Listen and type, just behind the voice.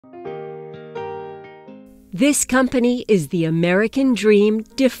This company is the American dream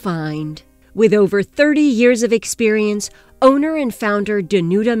defined. With over 30 years of experience, owner and founder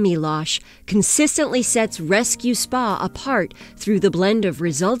Danuta Mieloch consistently sets Rescue Spa apart through the blend of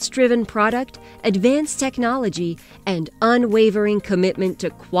results-driven product, advanced technology, and unwavering commitment to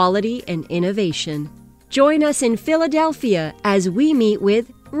quality and innovation. Join us in Philadelphia as we meet with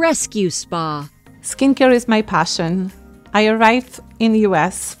Rescue Spa. Skincare is my passion. I arrived in the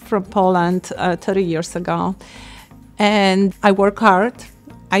US from Poland 30 years ago, and I work hard.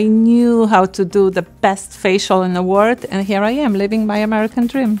 I knew how to do the best facial in the world, and here I am living my American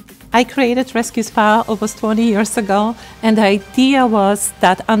dream. I created Rescue Spa almost 20 years ago, and the idea was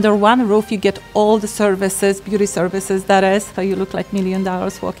that under one roof you get all the services, beauty services, that is, so you look like $1 million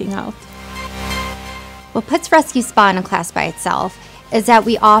walking out. What puts Rescue Spa in a class by itself is that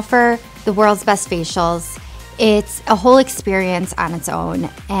we offer the world's best facials. It's a whole experience on its own,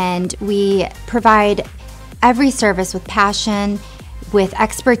 and we provide every service with passion, with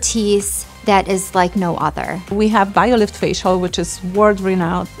expertise that is like no other. We have BioLift Facial, which is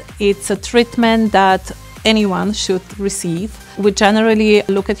world-renowned. It's a treatment that anyone should receive. We generally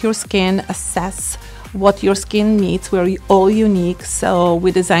look at your skin, assess what your skin needs. We're all unique, so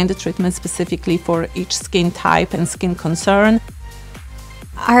we designed the treatment specifically for each skin type and skin concern.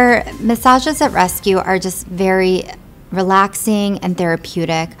 Our massages at Rescue are just very relaxing and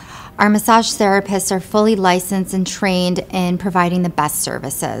therapeutic. Our massage therapists are fully licensed and trained in providing the best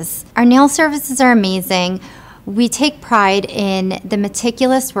services. Our nail services are amazing. We take pride in the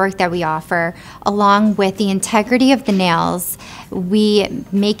meticulous work that we offer, along with the integrity of the nails. We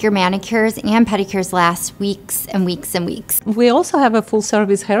make your manicures and pedicures last weeks and weeks and weeks. We also have a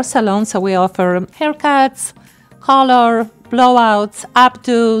full-service hair salon, so we offer haircuts, color, blowouts,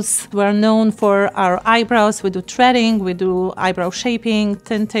 updos. We're known for our eyebrows. We do threading, we do eyebrow shaping,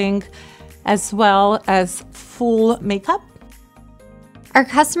 tinting, as well as full makeup. Our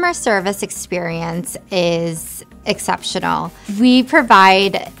customer service experience is exceptional. We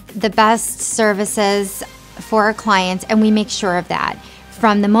provide the best services for our clients, and we make sure of that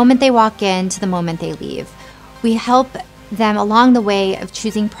from the moment they walk in to the moment they leave. We help them along the way of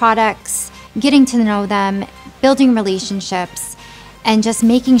choosing products, getting to know them, building relationships, and just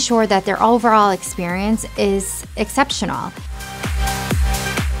making sure that their overall experience is exceptional.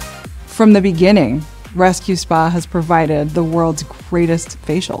 From the beginning, Rescue Spa has provided the world's greatest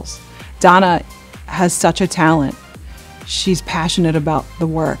facials. Donna has such a talent. She's passionate about the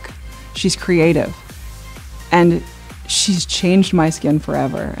work. She's creative. And she's changed my skin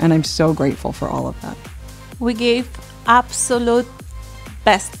forever, and I'm so grateful for all of that. We gave absolute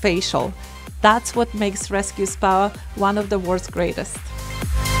best facial. That's what makes Rescue Spa one of the world's greatest.